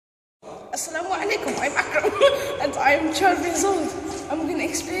Assalamu alaikum, I'm Akram and I'm 12 years old. I'm going to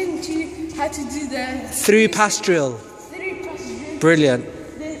explain to you how to do the 3-pass drill. 3-pass drill. Brilliant.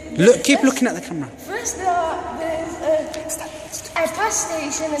 Keep looking at the camera. First there's a pass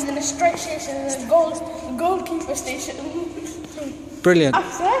station and then a strike station and then a goalkeeper station. Brilliant.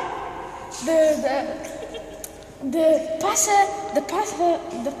 After the passer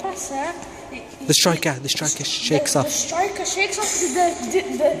The striker shakes off. The striker shakes off the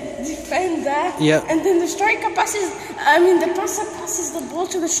defender. Yeah. And then the striker passes. The passer passes the ball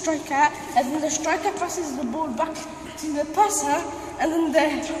to the striker, and then the striker passes the ball back to the passer, and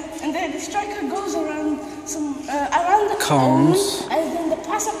then the striker goes around around the cones, and then the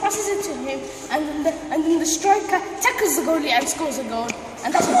passer passes it to him, and then the striker tackles the goalie and scores a goal.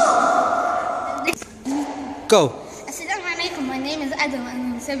 And that's it. Go. Assalamu alaikum, my name is Adam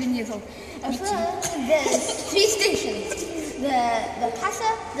and I'm 7 years old. There's 3 stations. The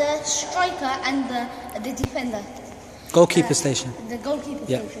passer, the striker and the defender. Goalkeeper station. The goalkeeper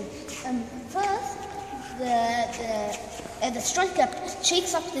station. First, the striker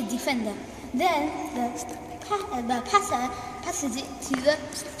shakes off the defender. Then the passer passes it to the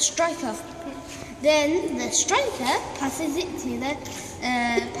striker. Then the striker passes it to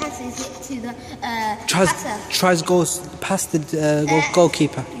the passer. Tries goes past the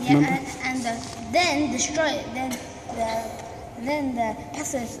goalkeeper. Yeah, remember? and then the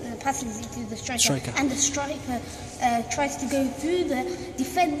passer passes it to the striker. And the striker tries to go through the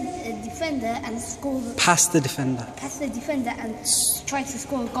defender and score. Past the defender. Past the defender and tries to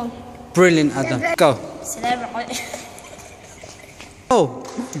score a goal. Brilliant, Adam. Go. Assalamu alaikum. Oh.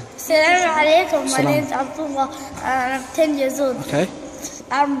 Assalamu alaikum. My name is Abdullah and I'm 10 years old. Okay.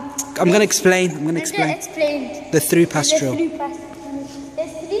 I'm going to explain. I'm going to explain the 3-pass drill.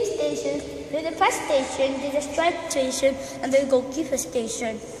 There's 3 stations. There's the pass station, there's the strike station, and the goalkeeper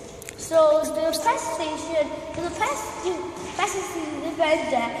station. So the pass station, the passes to the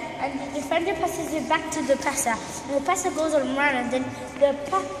defender, and the defender passes it back to the passer. And the passer goes on run, and then the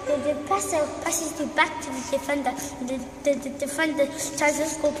passer passes it back to the defender. And the defender tries to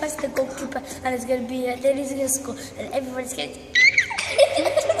score past the goalkeeper, and it's going to be then he's going to score, and everybody's going to.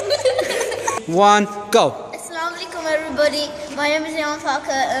 1, go. Assalamu alaikum everybody, my name is Yaman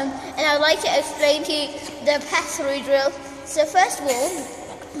Parker and I'd like to explain to you the pass-through drill. So first of all,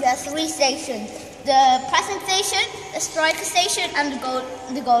 there are 3 stations. The passing station, the striker station and the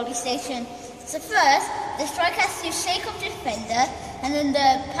goalie station. So first, the striker has to shake off the defender and then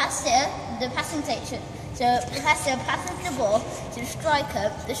the passing station. So the passer passes the ball to the striker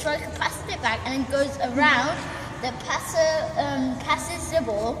passes it back and then goes around. The passer passes the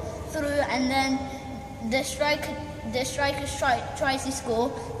ball through, and then the striker tries to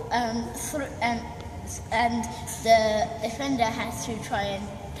score through, and the defender has to try and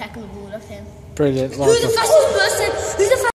tackle the ball off him. Brilliant. Well done.